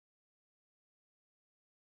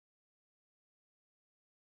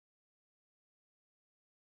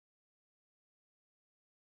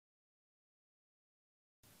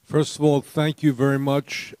First of all, thank you very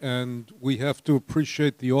much, and we have to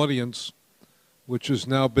appreciate the audience, which has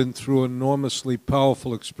now been through an enormously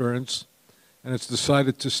powerful experience, and it's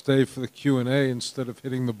decided to stay for the Q&A instead of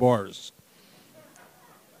hitting the bars.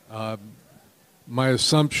 My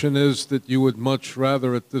assumption is that you would much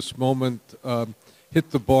rather at this moment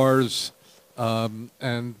hit the bars,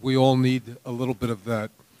 and we all need a little bit of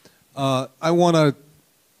that. I want to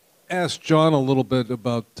ask Jon a little bit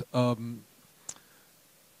about,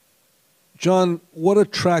 Jon, what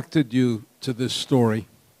attracted you to this story?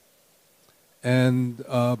 And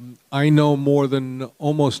I know more than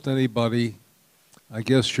almost anybody, I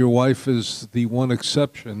guess your wife is the one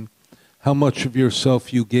exception, how much of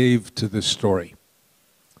yourself you gave to this story.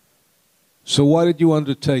 So why did you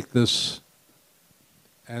undertake this,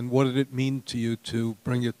 and what did it mean to you to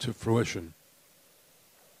bring it to fruition?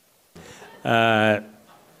 The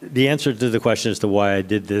answer to the question as to why I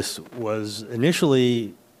did this was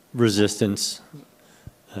initially resistance.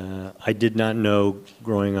 I did not know,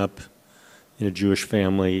 growing up in a Jewish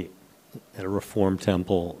family at a Reform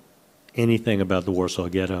temple, anything about the Warsaw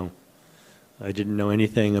Ghetto. I didn't know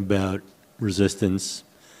anything about resistance.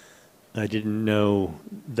 I didn't know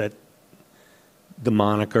that the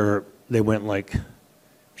moniker, they went like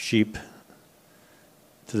sheep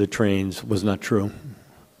to the trains, was not true.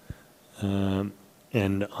 And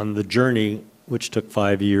on the journey, which took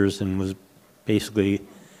 5 years and was basically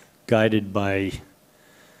guided by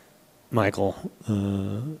Michael,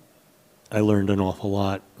 I learned an awful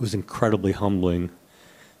lot. It was incredibly humbling,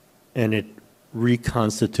 and it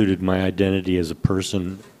reconstituted my identity as a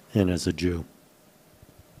person and as a Jew.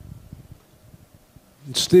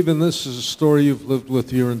 Stephen, this is a story you've lived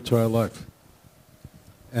with your entire life.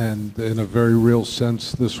 And in a very real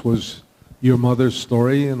sense, this was your mother's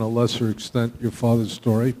story, in a lesser extent, your father's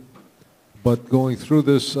story. But going through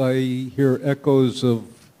this, I hear echoes of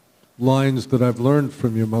lines that I've learned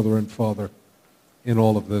from your mother and father in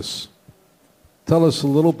all of this. Tell us a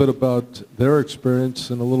little bit about their experience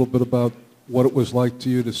and a little bit about what it was like to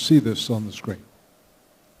you to see this on the screen.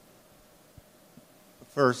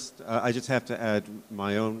 First, I just have to add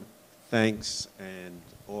my own thanks and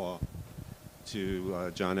awe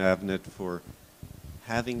to Jon Avnet for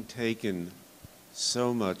having taken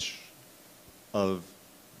so much of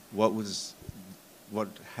what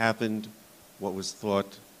happened, what was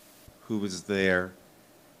thought, who was there,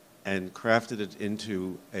 and crafted it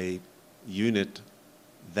into a unit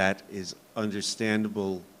that is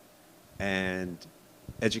understandable and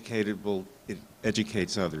educatable. It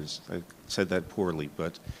educates others. I said that poorly,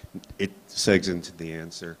 but it segs into the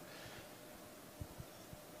answer.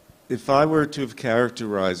 If I were to have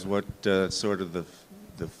characterized what sort of the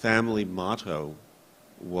family motto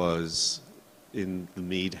was in the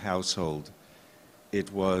Meed household,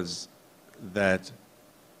 it was that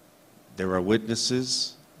there are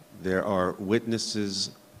witnesses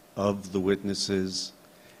of the witnesses,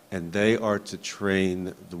 and they are to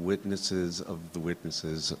train the witnesses of the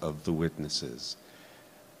witnesses of the witnesses.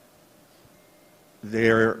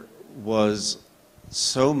 There was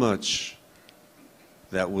so much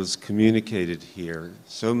that was communicated here,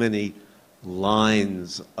 so many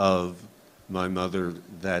lines of my mother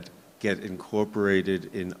that get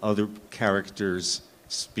incorporated in other characters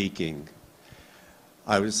speaking.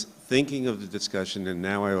 I was thinking of the discussion, and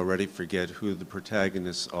now I already forget who the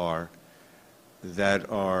protagonists are, that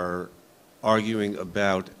are arguing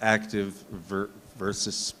about active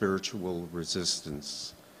versus spiritual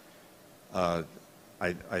resistance. I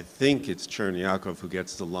think it's Chernyakov who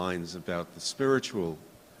gets the lines about the spiritual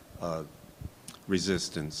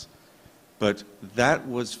resistance. But that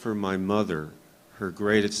was, for my mother, her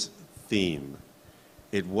greatest theme.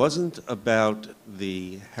 It wasn't about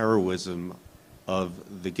the heroism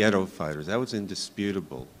of the ghetto fighters. That was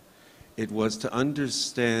indisputable. It was to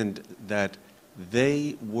understand that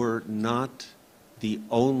they were not the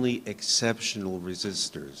only exceptional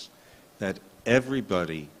resistors, that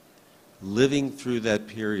everybody living through that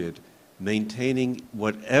period, maintaining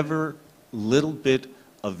whatever little bit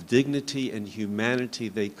of dignity and humanity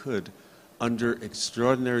they could under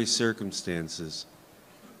extraordinary circumstances,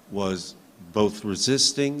 was both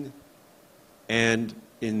resisting and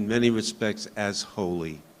in many respects as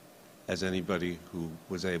holy as anybody who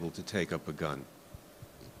was able to take up a gun.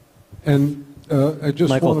 And I just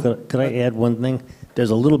Michael, want to... could I add one thing?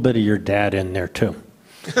 There's a little bit of your dad in there too.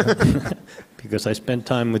 Because I spent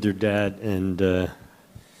time with your dad and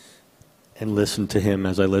listened to him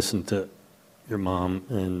as I listened to your mom.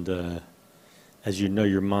 And as you know,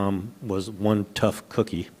 your mom was one tough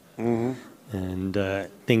cookie. Mm-hmm. And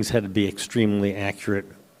things had to be extremely accurate.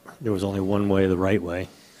 There was only one way, the right way.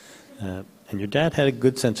 And your dad had a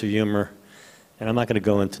good sense of humor, and I'm not going to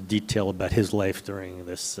go into detail about his life during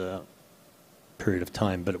this period of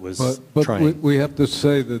time, but it was But trying. we have to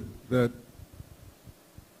say that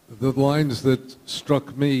the lines that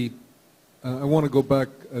struck me, I want to go back,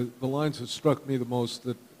 the lines that struck me the most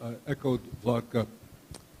that echoed Vladka,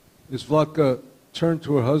 is Vladka turned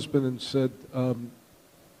to her husband and said,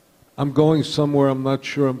 I'm going somewhere, I'm not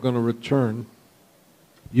sure I'm going to return.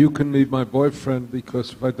 You can be my boyfriend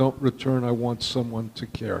because if I don't return, I want someone to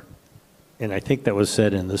care. And I think that was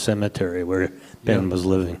said in the cemetery where Ben was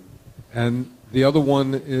living. And the other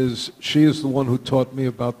one is, she is the one who taught me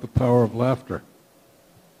about the power of laughter.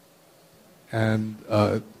 And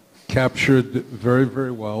captured very,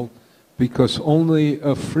 very well, because only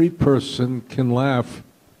a free person can laugh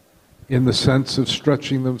in the sense of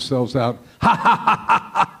stretching themselves out, ha ha ha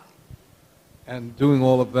ha ha, and doing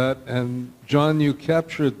all of that. And Jon, you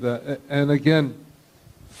captured that. And again,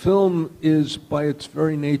 film is by its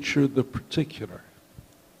very nature the particular.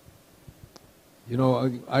 You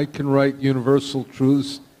know, I can write universal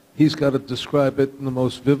truths. He's got to describe it in the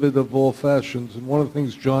most vivid of all fashions. And one of the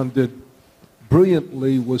things Jon did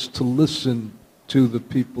brilliantly was to listen to the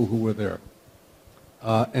people who were there.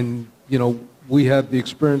 And, you know, we had the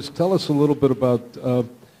experience. Tell us a little bit about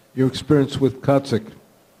your experience with Kotzik,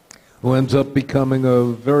 who ends up becoming a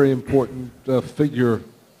very important figure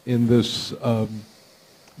in this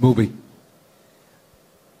movie.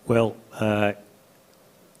 Well,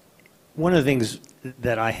 one of the things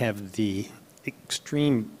that I have the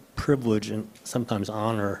extreme privilege and sometimes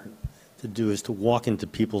honor to do is to walk into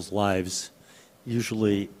people's lives,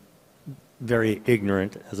 usually very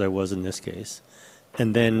ignorant, as I was in this case,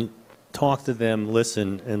 and then talk to them,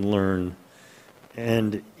 listen, and learn.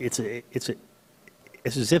 And it's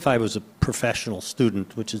as if I was a professional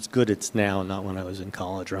student, which is good it's now, not when I was in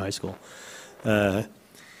college or high school.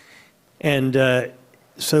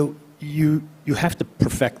 So you have to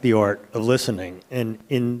perfect the art of listening. And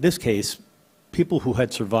in this case, people who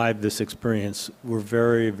had survived this experience were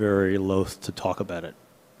very, very loath to talk about it.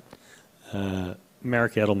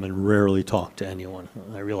 Marek Edelman rarely talked to anyone.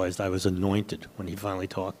 I realized I was anointed when he finally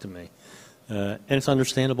talked to me. And it's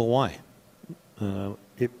understandable why.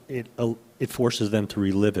 It forces them to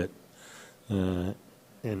relive it. And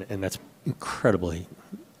that's incredibly,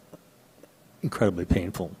 incredibly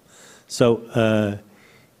painful. So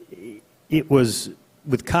it was,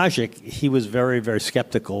 with Kajik, he was very, very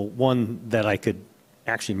skeptical. One, that I could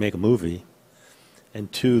actually make a movie, and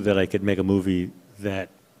two, that I could make a movie that,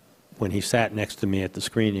 when he sat next to me at the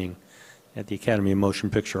screening at the Academy of Motion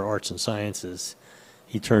Picture Arts and Sciences,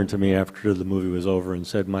 he turned to me after the movie was over and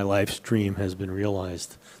said, "My life's dream has been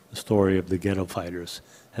realized. The story of the ghetto fighters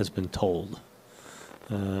has been told."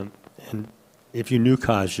 And if you knew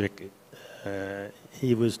Kajik,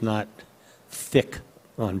 he was not thick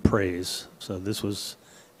on praise, so this was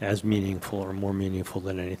as meaningful or more meaningful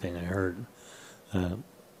than anything I heard.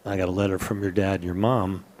 I got a letter from your dad and your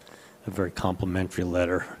mom, a very complimentary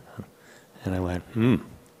letter, and I went,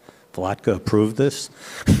 Vladka approved this?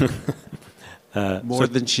 More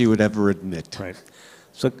than she would ever admit. Right.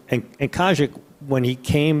 So, and Kajik, when he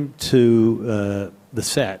came to the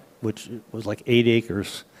set, which was like 8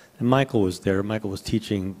 acres, and Michael was there, Michael was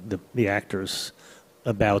teaching the actors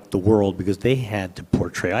about the world, because they had to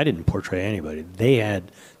portray, I didn't portray anybody, they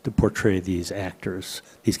had to portray these actors,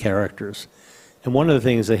 these characters. And one of the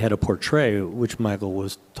things they had to portray, which Michael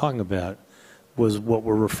was talking about, was what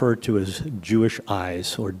were referred to as Jewish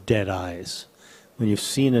eyes or dead eyes. When you've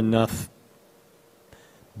seen enough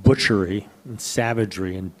butchery and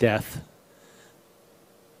savagery and death,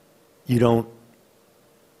 you don't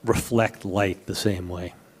reflect light the same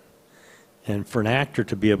way. And for an actor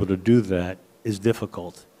to be able to do that is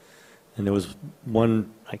difficult. And there was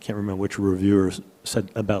one, I can't remember which reviewer said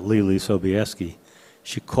about Lili Sobieski,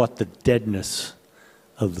 she caught the deadness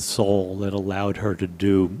of the soul that allowed her to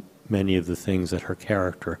do many of the things that her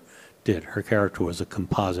character did. Her character was a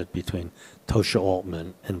composite between Tosha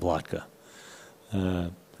Altman and Vladka.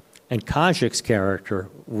 And Kajik's character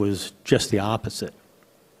was just the opposite.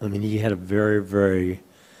 I mean, he had a very, very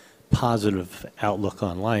positive outlook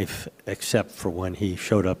on life, except for when he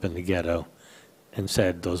showed up in the ghetto and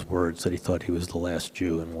said those words that he thought he was the last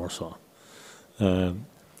Jew in Warsaw.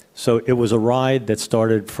 So it was a ride that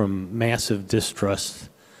started from massive distrust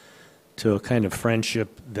to a kind of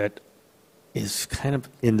friendship that is kind of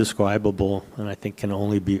indescribable, and I think can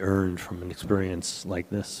only be earned from an experience like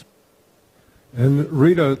this. And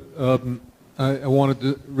Rita,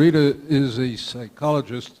 Rita is a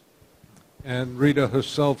psychologist, and Rita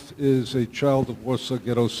herself is a child of Warsaw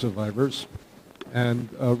ghetto survivors. And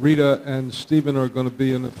Rita and Stephen are going to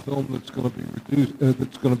be in a film that's going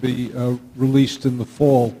to be released in the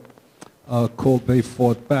fall called They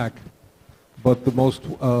Fought Back. But the most,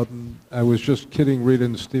 I was just kidding Rita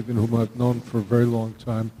and Stephen, whom I've known for a very long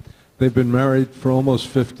time. They've been married for almost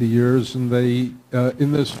 50 years, and they,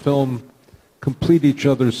 in this film, complete each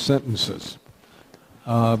other's sentences,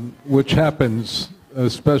 which happens,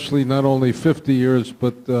 especially not only 50 years,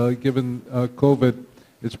 but given COVID,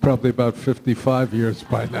 it's probably about 55 years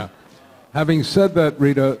by now. Having said that,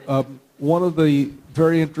 Rita, one of the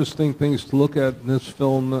very interesting things to look at in this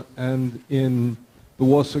film and in the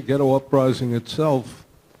Warsaw Ghetto Uprising itself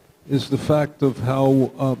is the fact of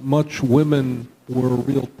how much women were a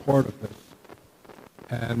real part of this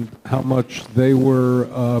and how much they were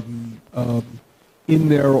in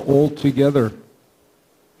there all together.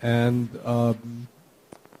 And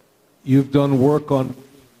you've done work on...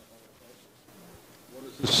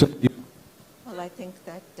 Well, I think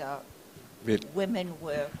that women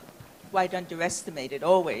were quite underestimated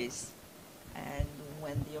always, and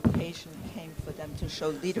when the occasion came for them to show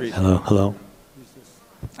leadership... Hello.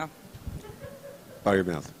 Oh. By your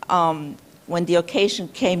mouth. When the occasion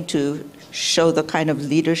came to show the kind of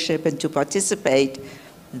leadership and to participate,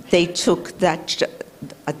 they took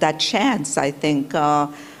that chance, I think,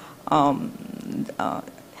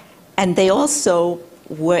 and they also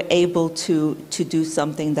were able to do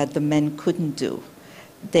something that the men couldn't do.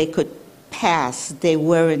 They could pass. They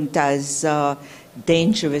weren't as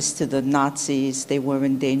dangerous to the Nazis. They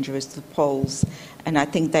weren't dangerous to the Poles. And I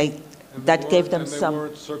think that gave them some... And they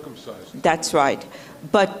weren't circumcised. That's right.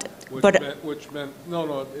 Which meant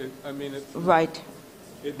no, I mean, right.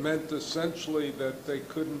 It meant essentially that they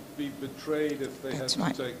couldn't be betrayed if they That's had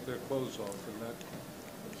right. to take their clothes off, and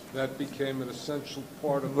that became an essential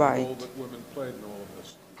part of the Right. role that women played in all of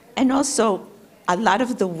this. And also, a lot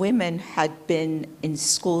of the women had been in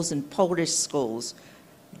schools, in Polish schools.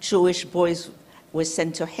 Jewish boys were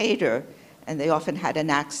sent to Heder, and they often had an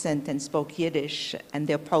accent and spoke Yiddish, and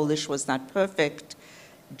their Polish was not perfect.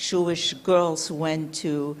 Jewish girls went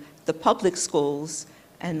to the public schools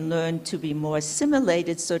and learned to be more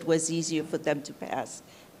assimilated, so it was easier for them to pass.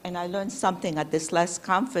 And I learned something at this last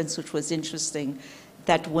conference, which was interesting,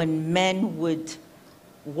 that when men would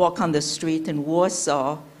walk on the street in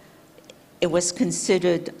Warsaw, it was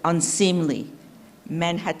considered unseemly.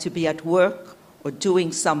 Men had to be at work or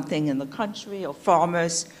doing something in the country, or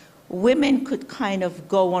farmers. Women could kind of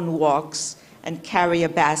go on walks and carry a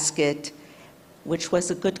basket, which was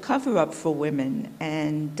a good cover-up for women.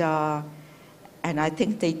 And I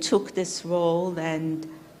think they took this role, and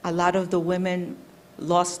a lot of the women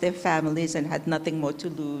lost their families and had nothing more to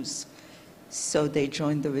lose. So they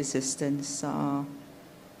joined the resistance, and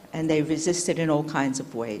they resisted in all kinds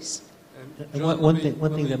of ways. And one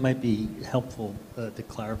thing that might be helpful to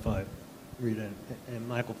clarify, Rita and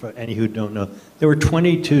Michael, for any who don't know, there were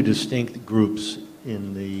 22 distinct groups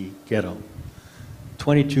in the ghetto.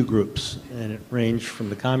 22 groups, and it ranged from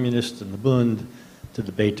the communists and the Bund to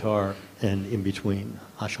the Beitar and in between,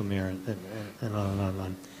 Hashomer and on and on and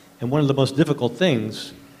on. And one of the most difficult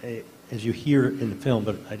things, as you hear in the film,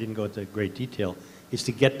 but I didn't go into great detail, is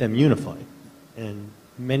to get them unified. And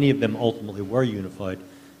many of them ultimately were unified.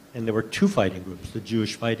 And there were two fighting groups, the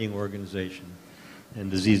Jewish Fighting Organization and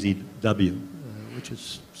the ZZW, which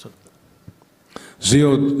is sort of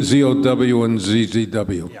ZOW and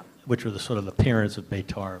ZZW. yeah, which were the sort of the parents of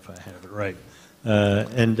Beitar, if I have it right.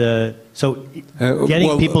 So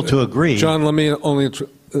getting people to agree. John, let me only,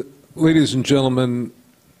 ladies and gentlemen,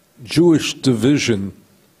 Jewish division,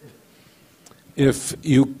 if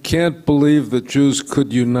you can't believe that Jews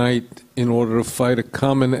could unite in order to fight a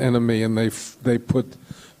common enemy, and they put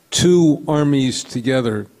two armies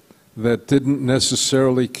together that didn't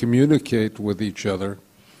necessarily communicate with each other,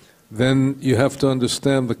 then you have to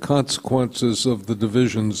understand the consequences of the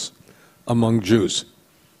divisions among Jews.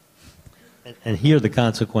 And here the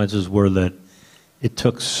consequences were that it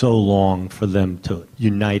took so long for them to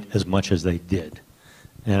unite as much as they did.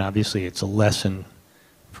 And obviously it's a lesson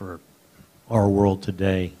for our world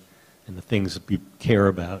today and the things that we care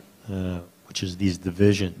about, which is these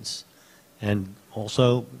divisions. And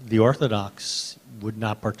also the Orthodox would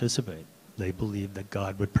not participate. They believed that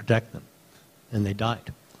God would protect them, and they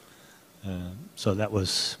died. So that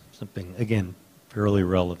was something, again, fairly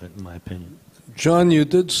relevant in my opinion. John, you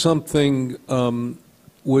did something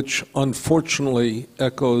which unfortunately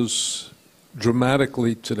echoes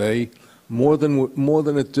dramatically today, more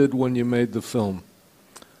than it did when you made the film,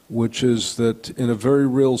 which is that in a very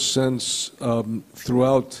real sense,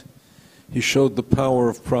 throughout, he showed the power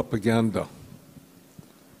of propaganda.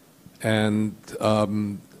 And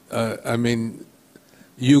I mean,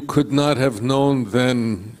 You could not have known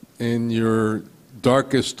then in your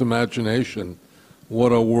darkest imagination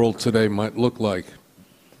what our world today might look like.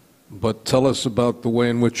 But tell us about the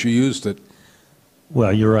way in which you used it.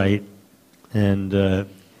 Well, you're right. And the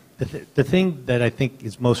thing that I think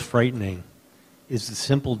is most frightening is the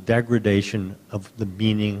simple degradation of the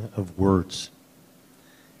meaning of words.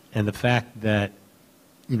 And the fact that,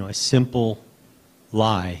 you know, a simple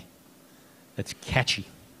lie that's catchy,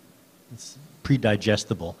 it's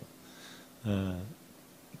pre-digestible,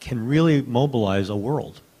 can really mobilize a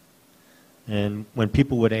world. And when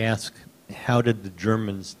people would ask, how did the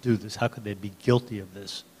Germans do this? How could they be guilty of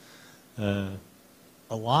this? A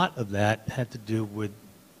lot of that had to do with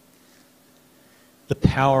the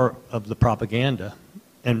power of the propaganda.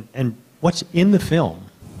 And what's in the film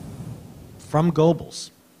from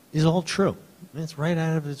Goebbels is all true. It's right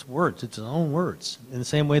out of his words. It's his own words. In the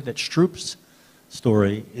same way that Stroop's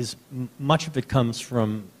story is, much of it comes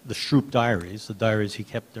from the Stroop diaries, the diaries he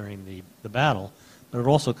kept during the battle, but it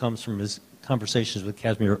also comes from his conversations with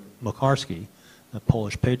Kazimierz Mokarski, a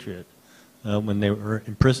Polish patriot, when they were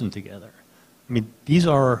in prison together. I mean, these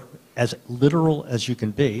are as literal as you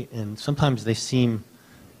can be, and sometimes they seem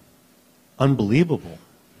unbelievable.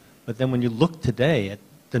 But then when you look today at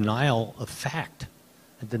denial of fact,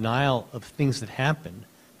 a denial of things that happened,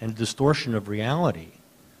 and distortion of reality,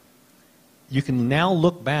 you can now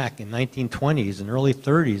look back in 1920s and early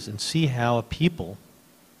 30s and see how a people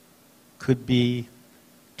could be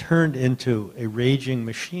turned into a raging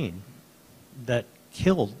machine that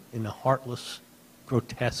killed in a heartless,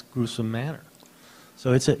 grotesque, gruesome manner.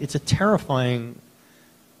 So it's a terrifying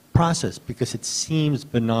process because it seems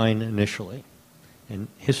benign initially, and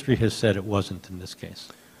history has said it wasn't in this case.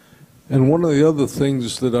 And one of the other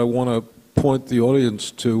things that I want to point the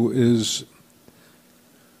audience to is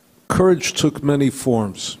courage took many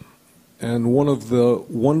forms. And one of the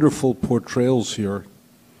wonderful portrayals here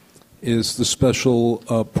is the special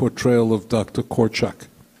portrayal of Dr. Korczak.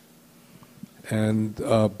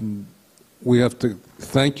 And we have to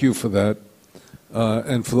thank you for that.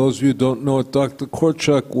 And for those of you who don't know it, Dr.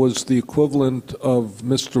 Korczak was the equivalent of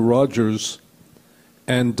Mr. Rogers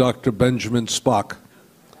and Dr. Benjamin Spock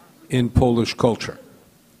in Polish culture.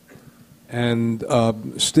 And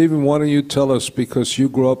Stephen, why don't you tell us, because you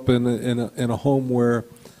grew up in a home where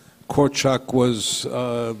Korczak was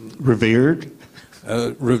Revered?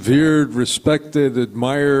 Revered, respected,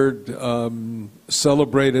 admired,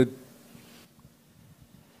 celebrated.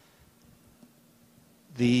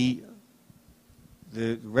 The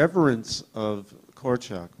reverence of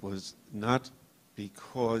Korczak was not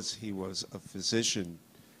because he was a physician,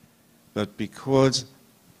 but because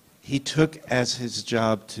he took as his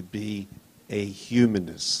job to be a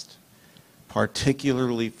humanist,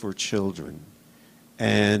 particularly for children.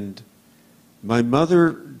 And my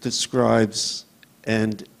mother describes,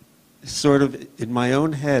 and sort of in my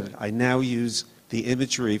own head, I now use the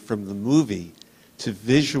imagery from the movie to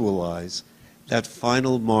visualize that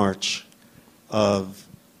final march of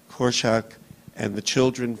Korczak and the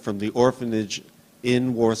children from the orphanage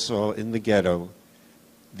in Warsaw, in the ghetto,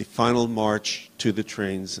 the final march to the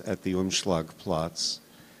trains at the Umschlagplatz.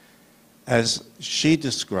 As she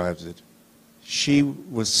describes it, she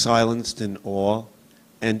was silenced in awe,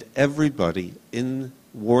 and everybody in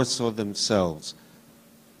Warsaw themselves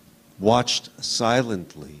watched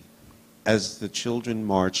silently as the children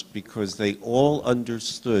marched, because they all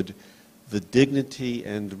understood the dignity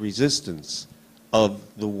and resistance of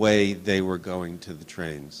the way they were going to the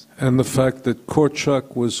trains. And the fact that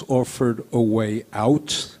Korczak was offered a way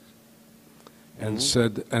out and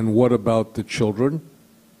said, and what about the children?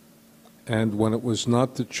 And when it was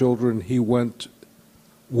not the children, he went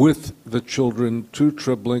with the children to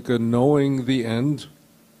Treblinka, knowing the end,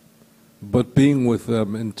 but being with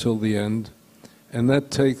them until the end. And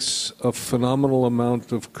that takes a phenomenal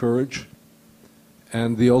amount of courage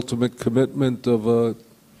and the ultimate commitment of a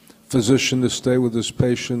physician to stay with his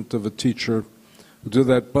patient, of a teacher who do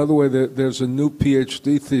that. By the way, there's a new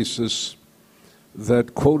PhD thesis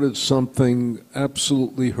that quoted something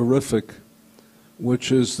absolutely horrific,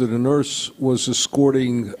 which is that a nurse was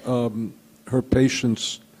escorting her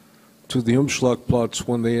patients to the Umschlagplatz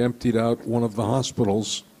when they emptied out one of the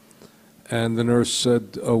hospitals. And the nurse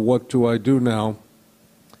said, what do I do now?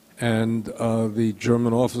 And the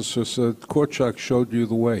German officer said, Korczak showed you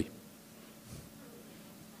the way.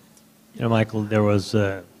 You know, Michael, there was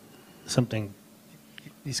something,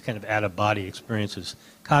 these kind of out-of-body experiences.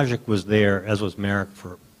 Kazak was there, as was Marek,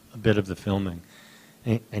 for a bit of the filming.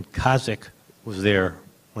 And Kazak was there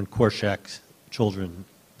when Korczak's children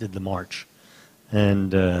did the march.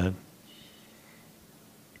 And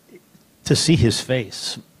to see his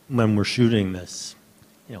face when we're shooting this,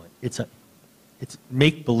 you know, it's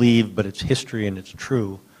make-believe, but it's history and it's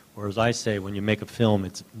true. Or as I say, when you make a film,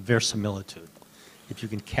 it's verisimilitude. If you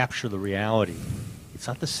can capture the reality, it's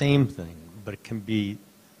not the same thing, but it can be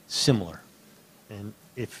similar. And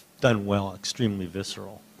if done well, extremely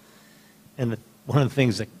visceral. And one of the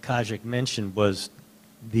things that Kajik mentioned was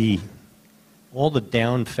all the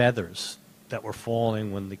down feathers that were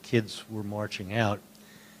falling when the kids were marching out.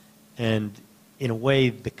 And in a way,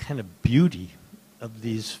 the kind of beauty of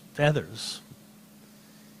these feathers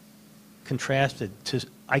contrasted to,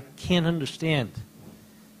 I can't understand.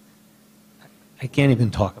 I can't even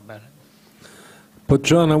talk about it. But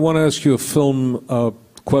John, I want to ask you a film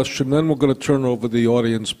question, then we're going to turn over the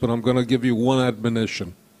audience, but I'm going to give you one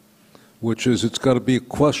admonition, which is it's got to be a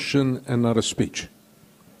question and not a speech.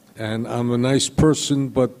 And I'm a nice person,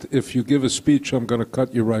 but if you give a speech, I'm going to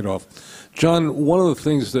cut you right off. John, one of the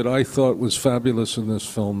things that I thought was fabulous in this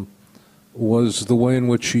film was the way in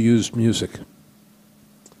which you used music.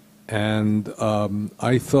 And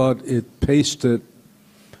I thought it paced it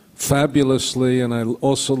fabulously, and I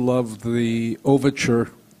also loved the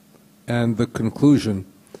overture and the conclusion.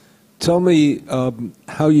 Tell me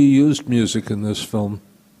how you used music in this film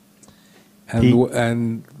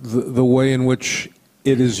and the way in which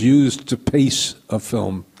it is used to pace a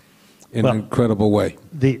film in an incredible way.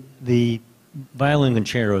 The violin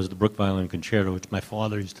concerto is the Brook Violin Concerto, which my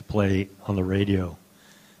father used to play on the radio.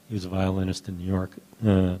 He was a violinist in New York.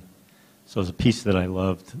 So it was a piece that I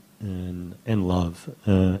loved and love.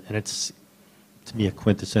 And it's, to me, a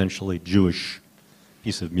quintessentially Jewish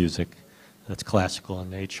piece of music that's classical in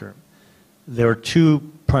nature. There are two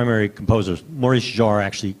primary composers. Maurice Jarre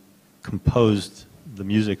actually composed the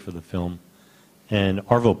music for the film. And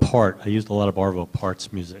Arvo Part, I used a lot of Arvo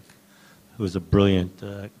Part's music, who was a brilliant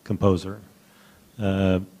composer.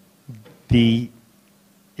 It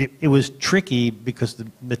was tricky because the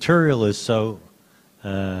material is so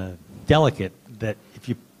delicate that if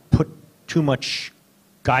you put too much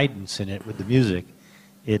guidance in it with the music,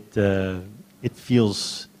 it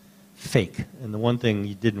feels fake. And the one thing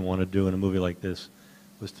you didn't want to do in a movie like this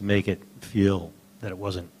was to make it feel that it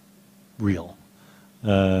wasn't real.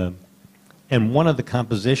 And one of the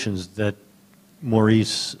compositions that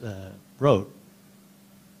Maurice wrote,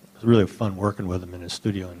 it was really fun working with him in his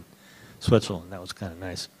studio in Switzerland, that was kind of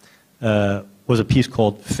nice, was a piece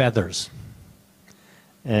called Feathers.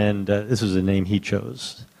 And this was the name he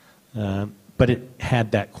chose. But it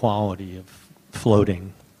had that quality of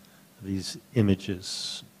floating, these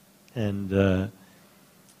images. And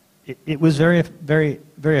it was very, very,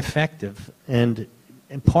 very effective. And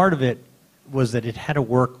part of it was that it had to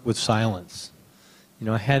work with silence. You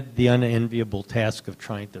know, I had the unenviable task of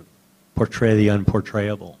trying to portray the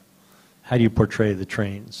unportrayable. How do you portray the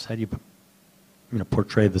trains? How do you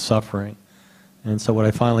portray the suffering? And so what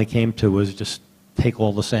I finally came to was just take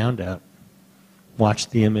all the sound out, watch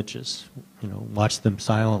the images, watch them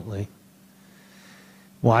silently,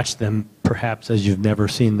 watch them perhaps as you've never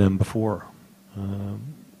seen them before,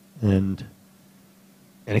 and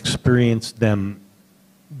experience them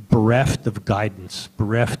bereft of guidance,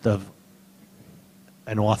 bereft of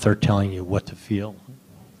an author telling you what to feel.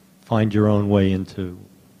 Find your own way into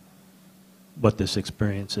what this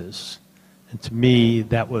experience is. And to me,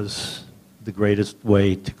 that was the greatest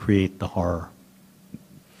way to create the horror.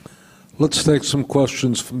 Let's take some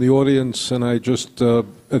questions from the audience, and I just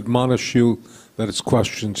admonish you that it's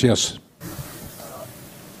questions. Yes?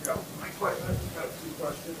 My question, I've got two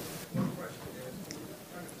questions. One question is, can you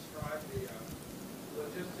kind of describe the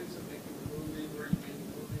logistics of making the movie, where you made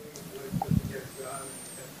the movie, what it took to get it done?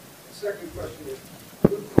 And the second question is,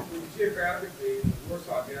 geographically,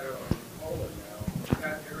 Warsaw Ghetto in Poland now,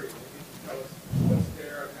 that area, can you tell us what's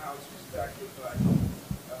there and how it's respected by,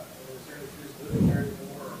 is there any Jews living there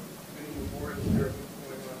anymore, or any memorials there, what's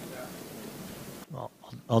going on with that? Well,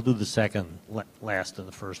 I'll do the second last and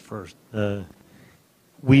the first first. The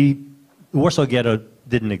Warsaw Ghetto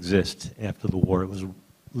didn't exist after the war. It was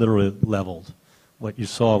literally leveled. What you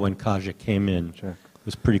saw when Kajik came in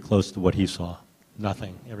was pretty close to what he saw.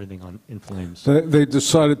 Nothing, everything in flames. They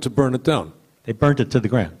decided to burn it down. They burnt it to the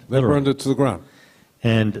ground. They burned it to the ground.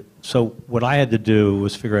 And so what I had to do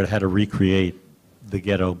was figure out how to recreate the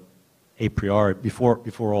ghetto a priori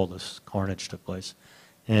before all this carnage took place.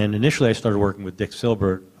 And initially I started working with Dick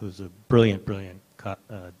Silbert, who's a brilliant, brilliant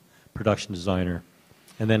production designer.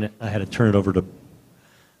 And then I had to turn it over to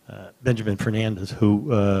Benjamin Fernandez,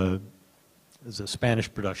 who is a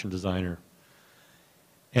Spanish production designer.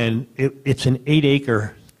 And it's an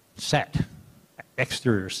 8-acre set,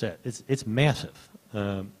 exterior set. It's massive.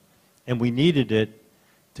 And we needed it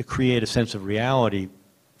to create a sense of reality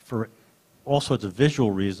for all sorts of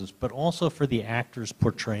visual reasons, but also for the actors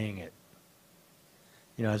portraying it.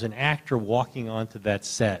 You know, as an actor walking onto that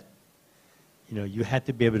set, you know, you had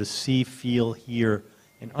to be able to see, feel, hear,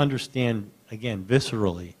 and understand, again,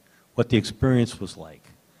 viscerally, what the experience was like.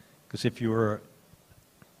 Because if you were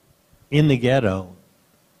in the ghetto,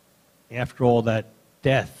 after all that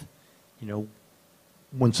death, you know,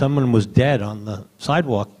 when someone was dead on the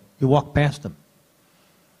sidewalk, you walked past them.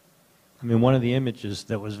 I mean, one of the images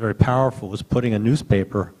that was very powerful was putting a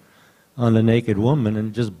newspaper on a naked woman and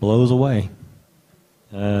it just blows away.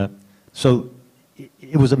 So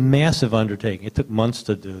it was a massive undertaking. It took months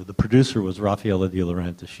to do. The producer was Rafaela De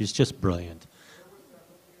Laurentiis. She's just brilliant.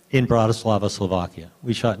 In Bratislava, Slovakia.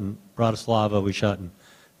 We shot in Bratislava, we shot in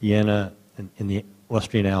Vienna, in the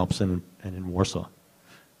Austrian Alps, and in Warsaw.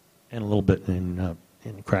 And a little bit in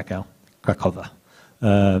Krakow.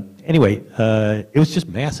 Anyway, it was just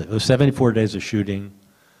massive. It was 74 days of shooting.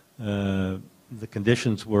 The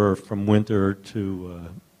conditions were from winter to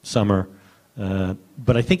summer.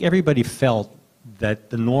 But I think everybody felt that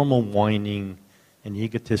the normal whining and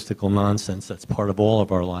egotistical nonsense that's part of all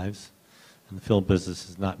of our lives, and the film business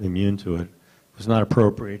is not immune to it, was not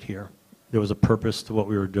appropriate here. There was a purpose to what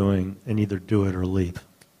we were doing, and either do it or leave.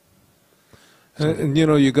 And you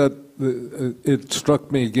know, you got, it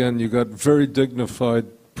struck me again, you got very dignified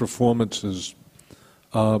performances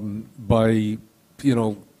by, you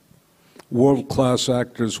know, world-class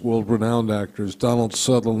actors, world-renowned actors. Donald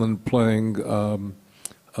Sutherland playing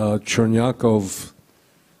Chernyakov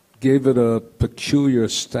gave it a peculiar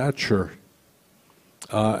stature.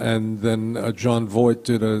 And then John Voight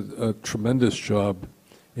did a tremendous job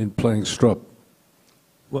in playing Strupp.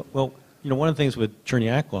 Well, you know, one of the things with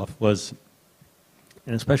Chernyakov was,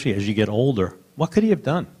 and especially as you get older, what could he have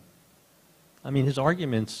done? I mean, his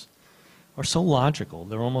arguments are so logical.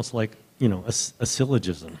 They're almost like, you know, a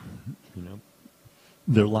syllogism. You know,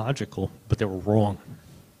 they're logical, but they were wrong.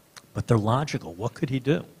 But they're logical. What could he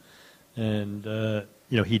do? And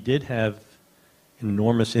you know, he did have an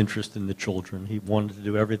enormous interest in the children. He wanted to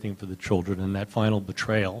do everything for the children, and that final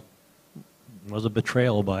betrayal was a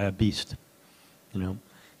betrayal by a beast. You know,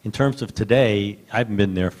 in terms of today, I haven't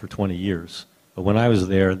been there for 20 years, but when I was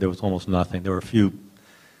there, there was almost nothing. There were a few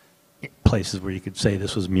places where you could say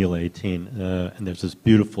this was Mil 18, and there's this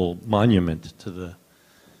beautiful monument to the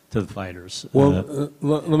fighters. Well,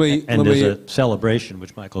 there's a celebration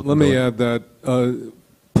which Michael. Let me add that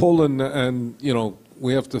Poland, and you know,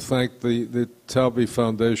 we have to thank the Taube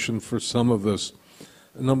Foundation for some of this.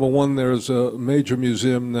 Number one, there's a major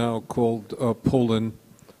museum now called Poland,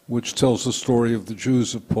 which tells the story of the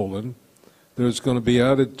Jews of Poland. There's going to be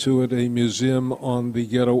added to it a museum on the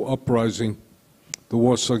ghetto uprising, the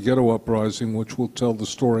Warsaw Ghetto Uprising, which will tell the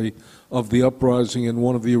story of the uprising in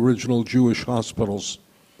one of the original Jewish hospitals,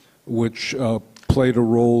 which played a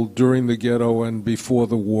role during the ghetto and before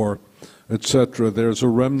the war, etc. There's a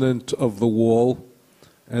remnant of the wall,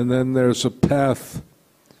 and then there's a path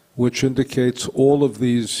which indicates all of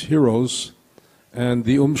these heroes, and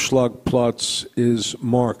the Umschlagplatz is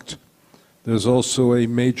marked. There's also a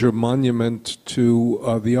major monument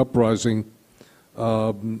to the uprising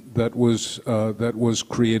that was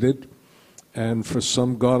created, and for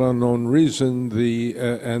some God unknown reason,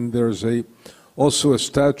 and there's also a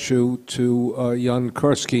statue to Jan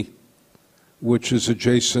Karski, which is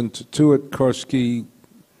adjacent to it. Karski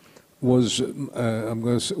was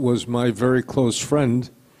my very close friend.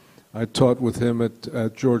 I taught with him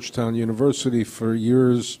at Georgetown University for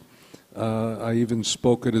years. I even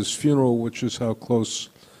spoke at his funeral, which is how close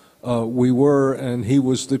we were, and he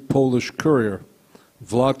was the Polish courier.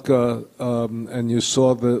 Vladka, and you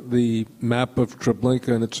saw the map of Treblinka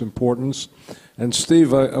and its importance. And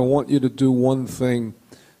Steve, I want you to do one thing.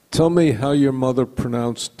 Tell me how your mother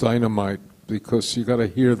pronounced dynamite, because you got to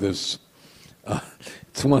hear this.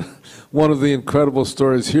 It's one of the incredible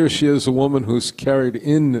stories. Here she is, a woman who's carried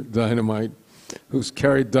in dynamite, who's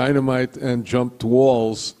carried dynamite and jumped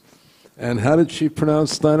walls. And how did she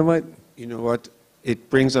pronounce dynamite? You know what? It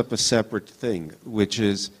brings up a separate thing, which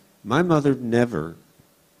is my mother never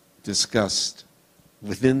discussed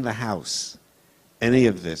within the house any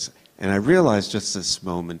of this. And I realized just this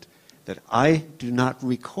moment that I do not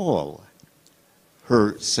recall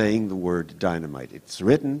her saying the word dynamite. It's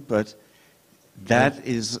written, but that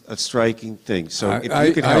is a striking thing. So if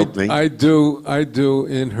you could help me. I do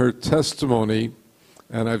in her testimony,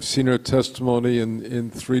 and I've seen her testimony in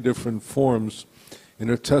 3 different forms. In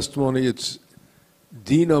her testimony, it's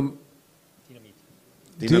Dina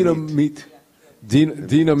Meed.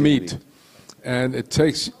 And it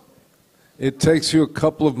takes It takes you a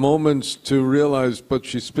couple of moments to realize, but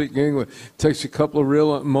she's speaking English. It takes you a couple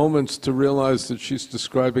of moments to realize that she's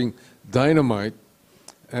describing dynamite,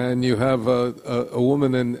 and you have a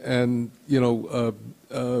woman, and you know,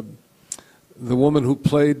 the woman who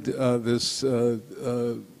played this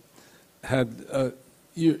had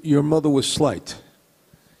your mother was slight.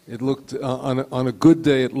 It looked on a good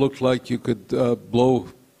day, it looked like you could blow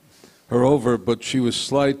her over, but she was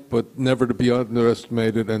slight, but never to be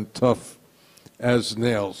underestimated, and tough as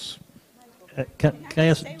nails. Can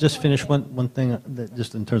I just finish one thing,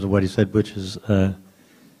 just in terms of what he said, which is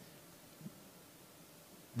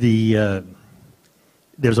there's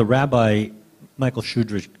a rabbi, Michael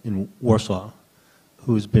Shudrich, in Warsaw,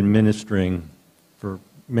 who's been ministering for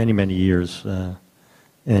many, many years,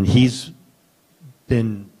 and he's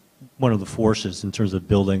been one of the forces in terms of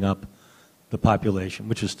building up the population,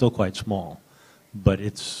 which is still quite small, but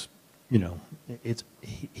it's, you know,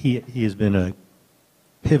 he has been a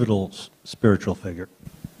pivotal spiritual figure.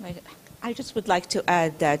 I just would like to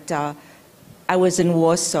add that I was in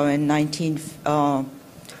Warsaw in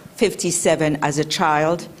 1957 as a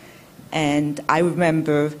child, and I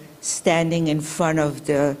remember standing in front of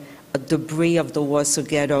the debris of the Warsaw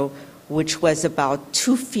Ghetto, which was about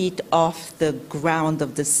 2 feet off the ground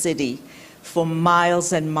of the city for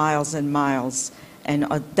miles and miles and miles. And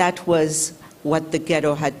that was what the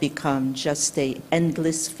ghetto had become, just an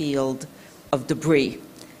endless field of debris.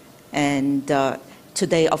 And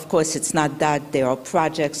today, of course, it's not that. There are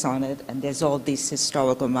projects on it, and there's all these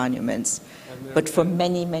historical monuments. But for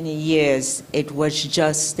many, many years, it was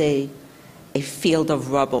just a field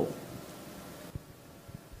of rubble.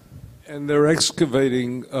 And they're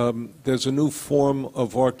excavating, there's a new form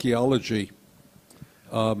of archaeology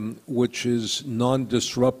which is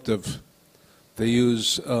non-disruptive. They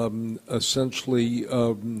use essentially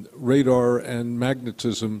radar and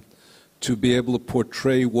magnetism to be able to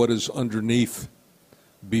portray what is underneath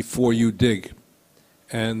before you dig.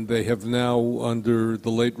 And they have now, under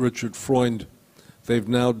the late Richard Freund, they've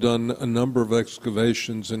now done a number of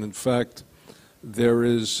excavations, and in fact, there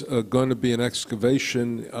is going to be an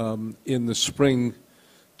excavation in the spring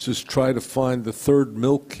to try to find the third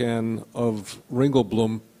milk can of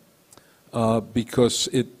Ringelblum because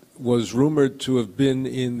it was rumored to have been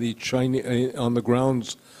in the on the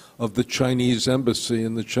grounds of the Chinese embassy,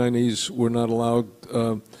 and the Chinese were not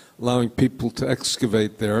allowing people to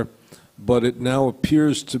excavate there. But it now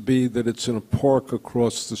appears to be that it's in a park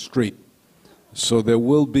across the street. So there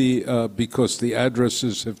will be, because the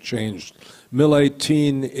addresses have changed. Mill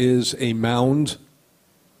 18 is a mound,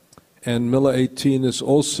 and Mill 18 is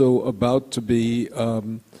also about to be,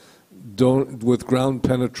 with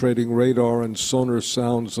ground-penetrating radar and sonar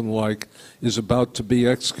sounds and like, is about to be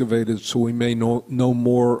excavated, so we may know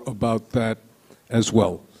more about that as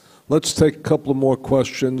well. Let's take a couple of more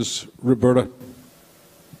questions. Roberta?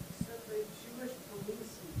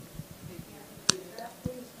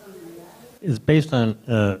 Is based on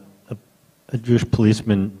a Jewish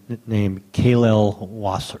policeman named Kalel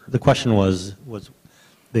Wasser. The question was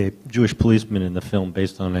the Jewish policeman in the film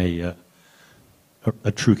based on a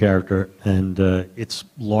true character, and it's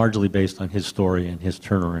largely based on his story and his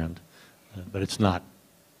turnaround, but it's not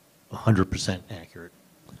 100% accurate.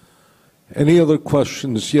 Any other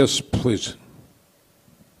questions? Yes, please.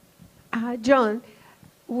 John,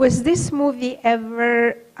 was this movie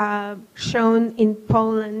ever shown in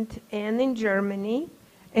Poland and in Germany,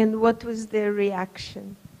 and what was their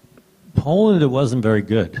reaction? Poland, it wasn't very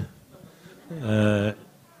good.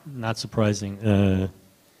 Not surprising.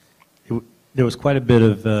 There was quite a bit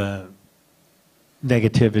of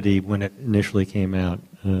negativity when it initially came out.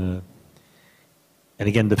 And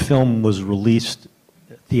again, the film was released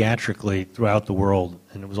theatrically throughout the world,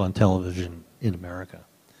 and it was on television in America.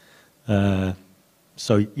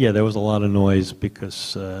 So yeah, there was a lot of noise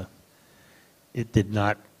because it did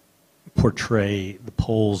not portray the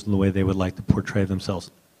Poles in the way they would like to portray themselves.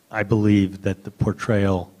 I believe that the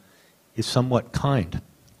portrayal is somewhat kind.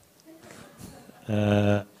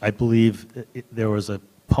 I believe there was a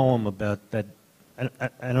poem about that. I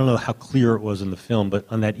don't know how clear it was in the film, but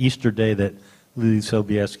on that Easter day that Lily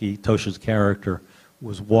Sobieski, Tosha's character,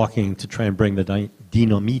 was walking to try and bring the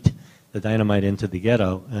dynamite into the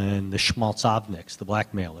ghetto, and the schmaltzovniks, the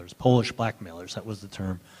blackmailers, Polish blackmailers, that was the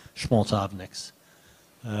term, schmaltzovniks,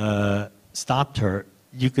 stopped her.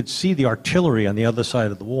 You could see the artillery on the other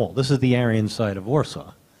side of the wall. This is the Aryan side of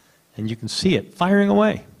Warsaw. And you can see it firing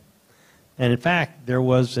away. And in fact, there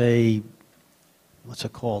was a, what's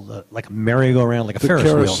it called, like a merry-go-round, like a Ferris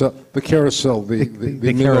wheel. The carousel,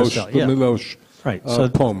 the carousel, yeah. Milosz right.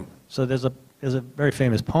 poem. So there's a very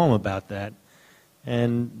famous poem about that.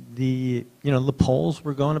 And the Poles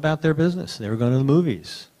were going about their business. They were going to the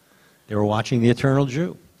movies. They were watching The Eternal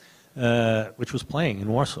Jew, which was playing in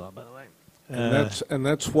Warsaw, by the way. And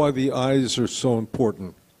that's why the eyes are so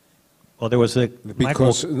important. Well, there was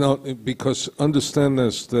Because understand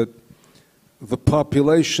this, that the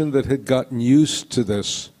population that had gotten used to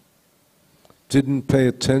this didn't pay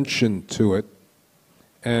attention to it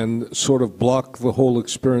and sort of block the whole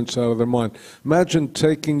experience out of their mind. Imagine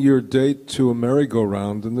taking your date to a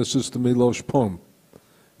merry-go-round, and this is the Miloš poem.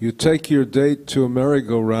 You take your date to a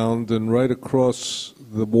merry-go-round, and right across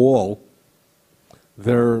the wall,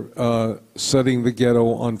 they're setting the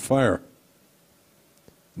ghetto on fire.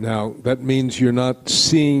 Now, that means you're not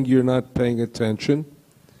seeing, you're not paying attention,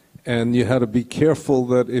 and you had to be careful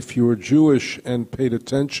that if you were Jewish and paid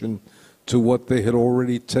attention to what they had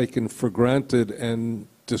already taken for granted and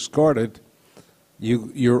discarded,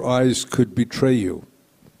 your eyes could betray you.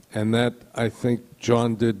 And that, I think,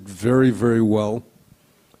 Jon did very, very well.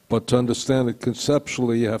 But to understand it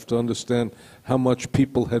conceptually, you have to understand how much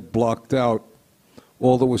people had blocked out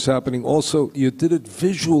all that was happening. Also, you did it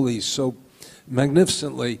visually so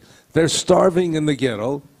magnificently. They're starving in the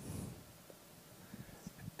ghetto.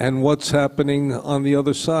 And what's happening on the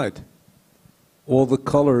other side? All the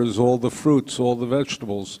colors, all the fruits, all the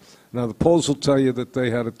vegetables. Now, the Poles will tell you that they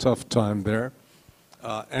had a tough time there,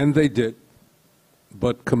 and they did.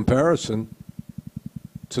 But comparison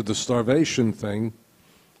to the starvation thing,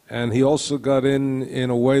 and he also got in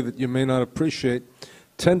a way that you may not appreciate.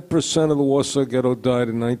 10% of the Warsaw Ghetto died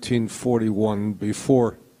in 1941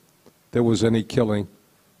 before there was any killing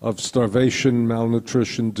of starvation,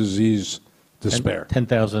 malnutrition, disease, despair.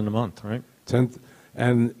 10,000 a month, right?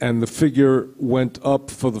 And the figure went up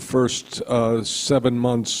for the first 7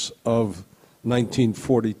 months of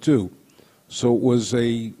 1942. So it was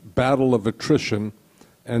a battle of attrition,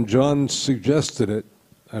 and Jon suggested it.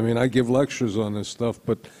 I mean, I give lectures on this stuff,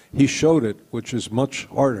 but he showed it, which is much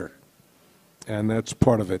harder, and that's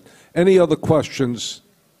part of it. Any other questions?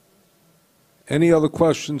 Any other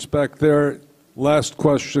questions back there? Last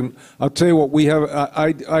question. I'll tell you what, we have,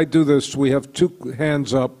 I do this, we have 2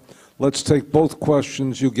 hands up. Let's take both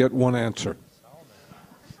questions, you get 1 answer.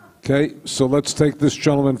 Okay, so let's take this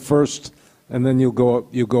gentleman first, and then you go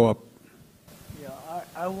up. Yeah,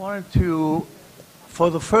 I wanted to, for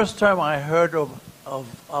the first time I heard of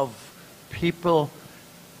people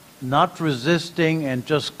not resisting and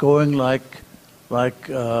just going like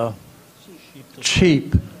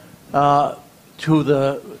sheep to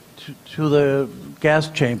the gas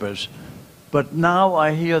chambers. But now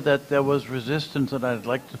I hear that there was resistance, and I'd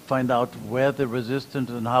like to find out where the resistance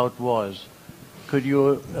and how it was. Could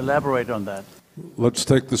you elaborate on that? Let's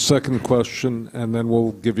take the second question, and then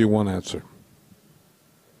we'll give you 1 answer.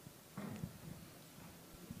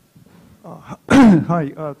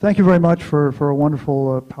 Hi, thank you very much for a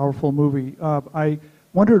wonderful, powerful movie. I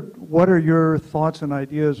wondered, what are your thoughts and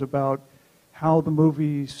ideas about how the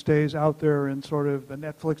movie stays out there in sort of the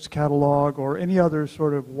Netflix catalog or any other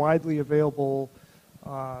sort of widely available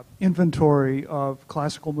inventory of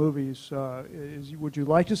classical movies? Would you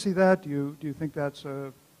like to see that? Do you think that's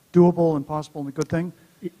doable and possible and a good thing?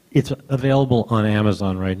 It's available on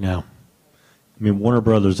Amazon right now. I mean, Warner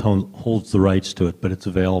Brothers holds the rights to it, but it's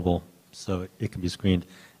available, so it can be screened.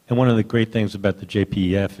 And one of the great things about the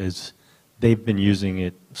JPEF is they've been using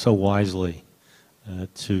it so wisely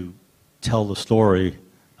to tell the story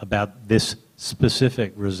about this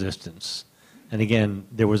specific resistance. And again,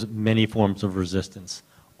 there was many forms of resistance,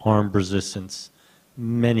 armed resistance,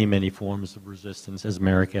 many, many forms of resistance, as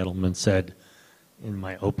Merrick Edelman said in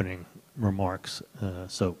my opening remarks.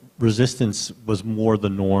 So resistance was more the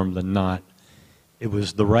norm than not. It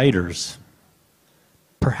was the writers,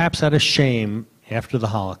 perhaps out of shame after the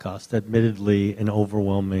Holocaust, admittedly an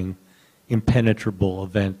overwhelming, impenetrable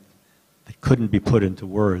event that couldn't be put into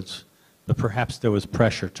words. But perhaps there was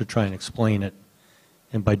pressure to try and explain it,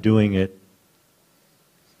 and by doing it,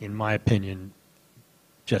 in my opinion,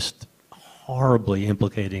 just horribly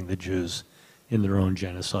implicating the Jews in their own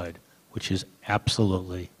genocide, which is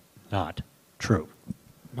absolutely not true.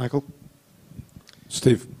 Michael?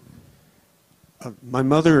 Steve? My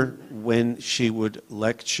mother, when she would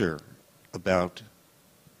lecture about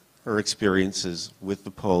her experiences with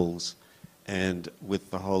the Poles and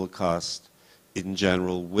with the Holocaust in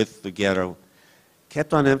general, with the ghetto,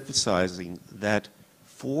 kept on emphasizing that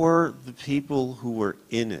for the people who were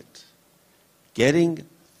in it, getting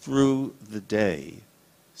through the day,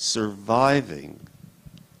 surviving,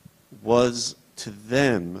 was to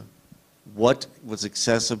them what was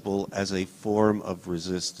accessible as a form of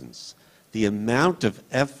resistance. The amount of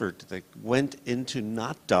effort that went into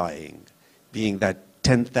not dying being that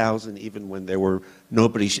 10,000, even when there were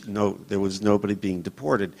there was nobody being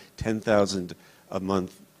deported, 10,000 a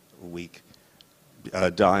month, a week,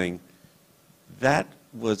 dying. That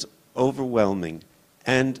was overwhelming.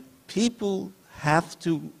 And people have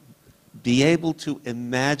to be able to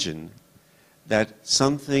imagine that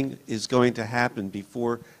something is going to happen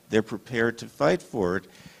before they're prepared to fight for it.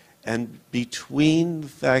 And between the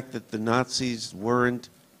fact that the Nazis weren't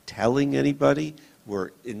telling anybody,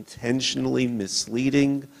 were intentionally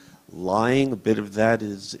misleading, lying, a bit of that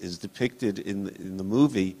is depicted in the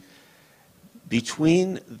movie,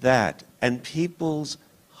 between that and people's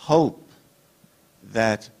hope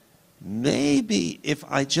that maybe if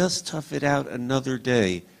I just tough it out another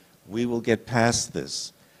day, we will get past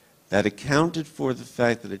this, that accounted for the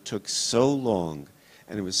fact that it took so long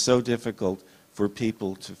and it was so difficult for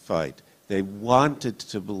people to fight. They wanted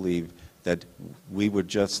to believe that we would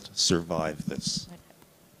just survive this.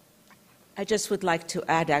 I just would like to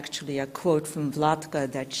add actually a quote from Vladka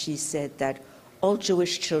that she said that all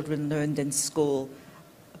Jewish children learned in school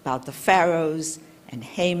about the pharaohs and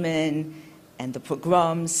Haman and the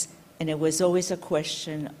pogroms, and it was always a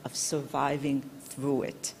question of surviving through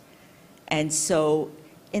it. And so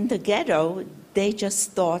in the ghetto, they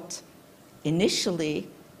just thought initially,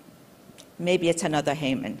 maybe it's another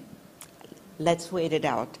Haman. Let's wait it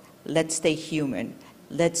out. Let's stay human.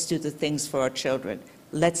 Let's do the things for our children.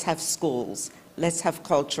 Let's have schools. Let's have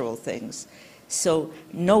cultural things. So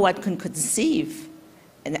no one can conceive,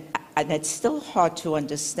 and it's still hard to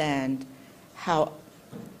understand how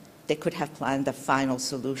they could have planned the final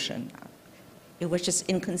solution. It was just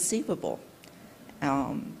inconceivable.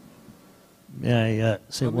 May I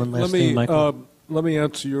say one last thing, Michael? Let me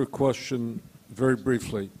answer your question very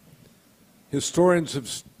briefly. Historians have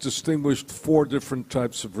distinguished 4 different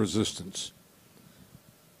types of resistance: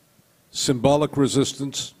 symbolic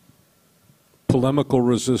resistance, polemical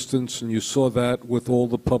resistance, and you saw that with all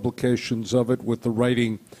the publications of it, with the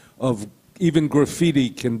writing of even graffiti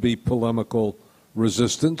can be polemical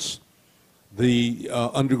resistance, the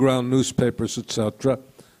underground newspapers, etc.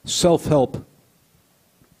 Self-help.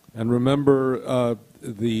 And remember,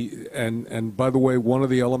 and by the way, one of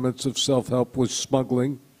the elements of self-help was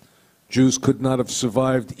smuggling. Jews could not have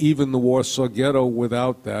survived even the Warsaw Ghetto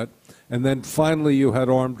without that. And then finally you had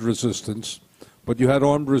armed resistance. But you had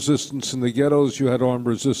armed resistance in the ghettos, you had armed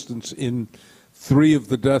resistance in 3 of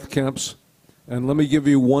the death camps. And let me give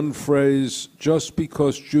you one phrase: just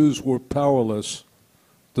because Jews were powerless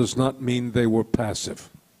does not mean they were passive.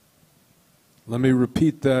 Let me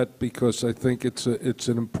repeat that because I think it's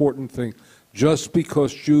an important thing. Just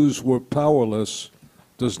because Jews were powerless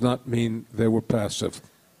does not mean they were passive.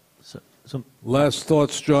 So last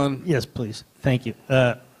thoughts, John? Yes, please. Thank you.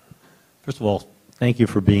 First of all, thank you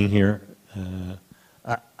for being here.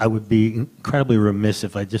 I would be incredibly remiss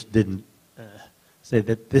if I just didn't say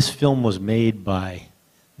that this film was made by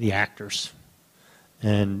the actors.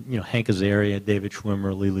 And, you know, Hank Azaria, David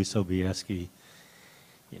Schwimmer, Lily Sobieski,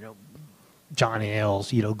 you know, John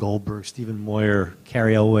Ailes, Ido Goldberg, Stephen Moyer,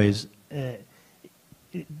 Carrie Elways.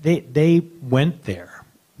 They went there.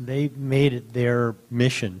 They made it their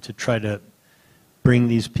mission to try to bring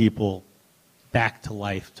these people back to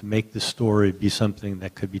life, to make the story be something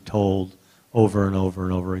that could be told over and over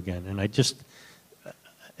and over again. And I just,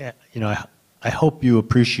 you know, I hope you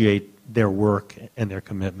appreciate their work and their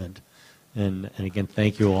commitment. And again,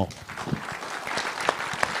 thank you all.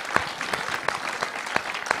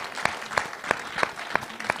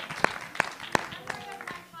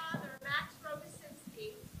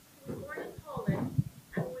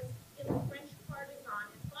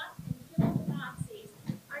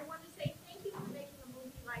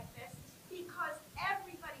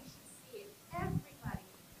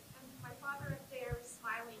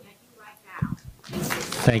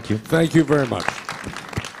 Thank you. Thank you very much.